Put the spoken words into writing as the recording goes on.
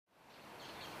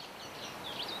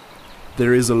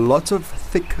There is a lot of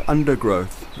thick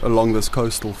undergrowth along this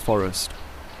coastal forest,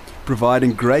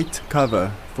 providing great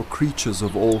cover for creatures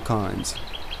of all kinds.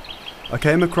 I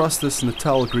came across this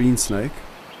Natal green snake,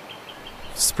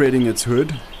 spreading its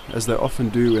hood, as they often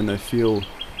do when they feel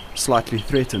slightly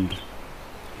threatened.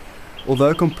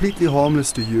 Although completely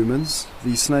harmless to humans,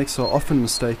 these snakes are often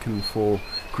mistaken for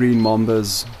green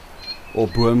mambas or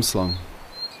boomslang.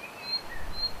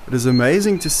 It is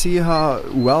amazing to see how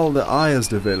well the eye has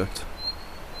developed,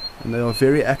 and they are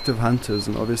very active hunters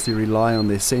and obviously rely on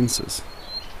their senses.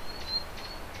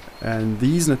 And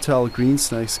these Natal green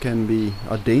snakes can be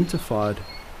identified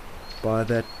by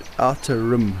that outer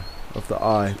rim of the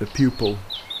eye, the pupil.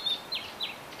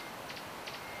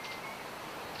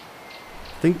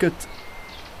 I think it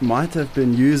might have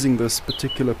been using this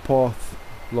particular path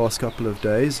last couple of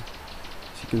days.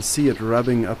 So you can see it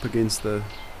rubbing up against the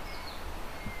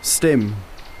stem.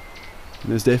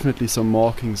 And there's definitely some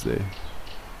markings there.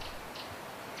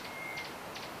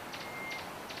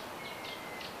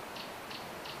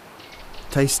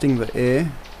 Tasting the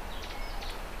air,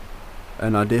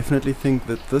 and I definitely think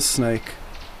that this snake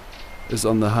is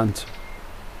on the hunt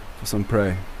for some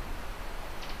prey.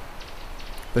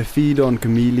 They feed on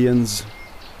chameleons,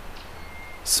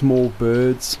 small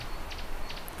birds,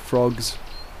 frogs,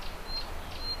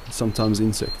 and sometimes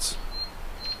insects.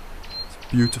 It's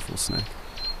a beautiful snake.